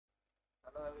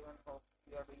Hello everyone, hope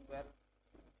you are doing well.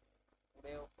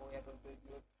 Today we are going to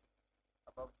review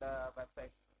about the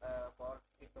website for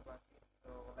cryptocurrency.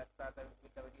 So let's start with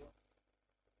the video.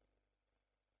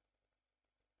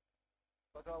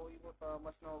 First of all, we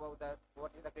must know about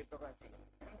what is the cryptocurrency.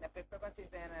 The cryptocurrency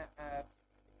is an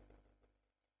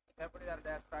companies are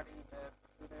there starting to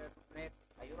create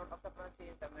a unit of the currency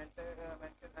is the mentioned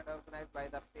and organized by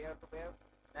the peer-to-peer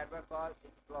network called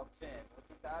its blockchain,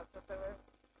 which is also server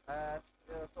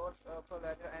source for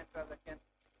ledger and transaction.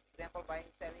 Example, buying,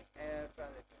 selling,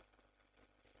 transaction.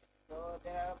 So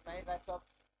there are many types of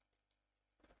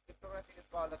cryptocurrency is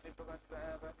called the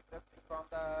cryptocurrency from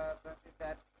the currencies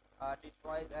that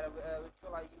destroys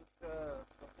virtual are used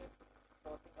process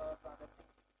sorting or transacting.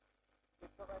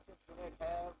 Cryptocurrencies should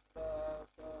have the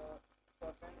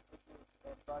certain issues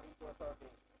according to authority,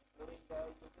 including the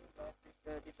using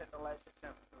the decentralized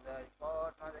system to the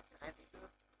record transaction and issue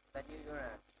the new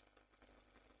units.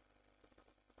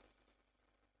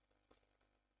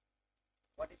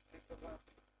 What is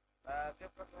cryptocurrency?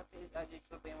 Cryptocurrency is a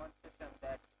digital payment system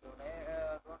that do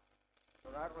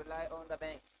not rely on the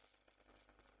banks.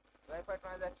 Wi-Fi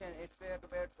transaction, its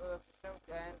peer-to-peer system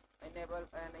can enable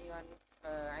anyone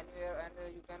anywhere, and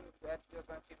you can get your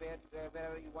currency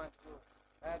wherever you want to.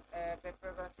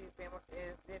 Cryptocurrency payment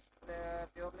is this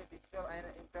purely digital and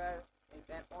entire is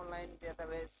an online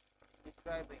database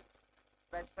describing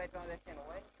specified transaction.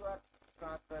 When you are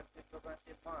transferred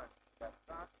cryptocurrency funds, the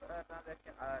transfer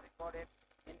transaction are recorded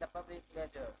in the public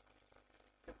ledger.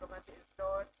 Cryptocurrency is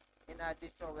stored in a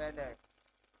digital wallet.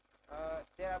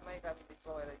 There are many types of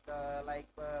digital wallet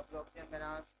blockchain,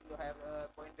 Binance. You have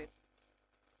Coinbase.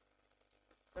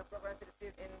 Cryptocurrency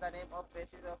received in the name of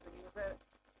basis of the user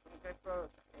in crypto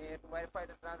to verify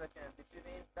the transaction. This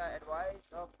means the advice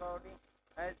of coding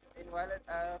as invalid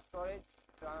storage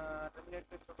terminate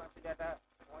cryptocurrency data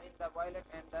in the wallet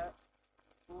and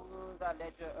to the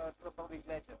ledger to the public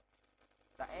ledger.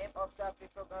 The aim of the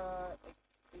crypto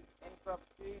is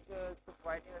encrypted to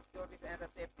providing the security and the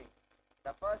safety.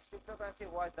 The first cryptocurrency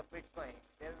was the Bitcoin.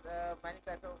 There are many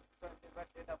types of currency, but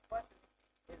the first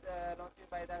is launched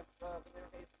by the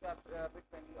community is the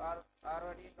Bitcoin. You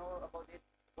already know about it.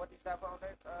 What is the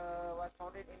founded? Was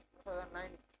founded in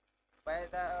 2009 by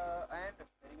the and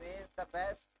remains the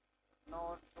best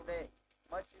known today.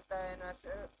 Much is the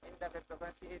investor in the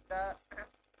cryptocurrency is the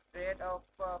trade of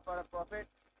for a profit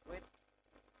with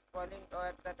falling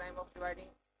at the time of dividing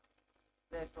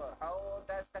the store. How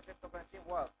does the cryptocurrency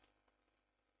work?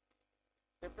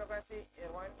 Cryptocurrency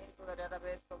went into the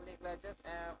database public ledgers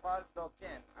called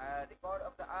blockchain. A record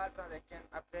of the all transaction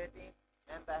updating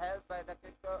and the help by the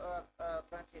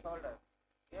cryptocurrency holder.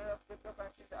 Here of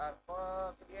cryptocurrencies are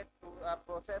created through a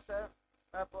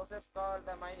process called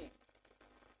the mining.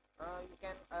 You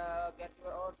can get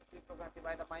your own cryptocurrency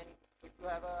by the mining. If you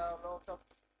have a lot of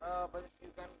budget,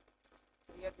 you can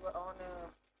create your own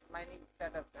mining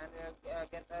setup and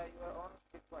get your own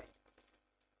Bitcoin,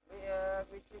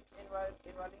 which is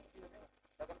involving using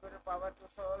the computer power to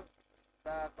solve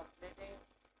the completing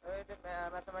the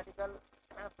mathematical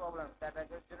problems that are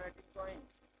just generating coins.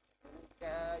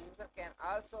 User can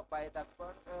also buy the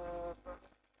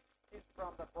currencies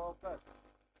from the broker,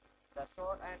 the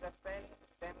store and the spend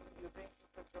them using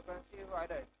cryptocurrency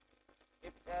wallet.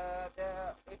 If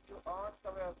you own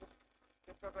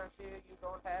cryptocurrency, you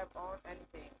don't have own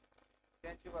anything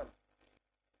tangible.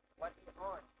 What you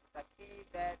own, the key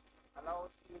that allows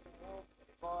you to move,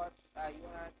 record,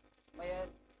 unit, mail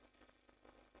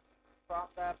from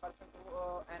the person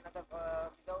to another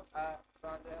without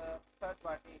from the third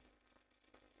party.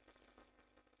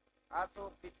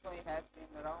 Also, Bitcoin has been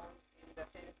around in the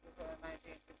since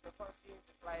 2019. Cryptocurrency is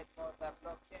applied for the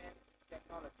blockchain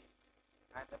technology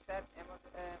and the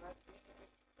self-emerging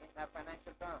in the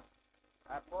financial terms.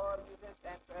 More users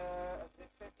and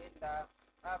existed in the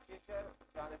future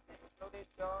transactions included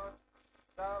loan,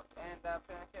 stock, and the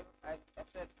financial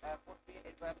assets could be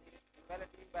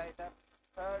evaluated by the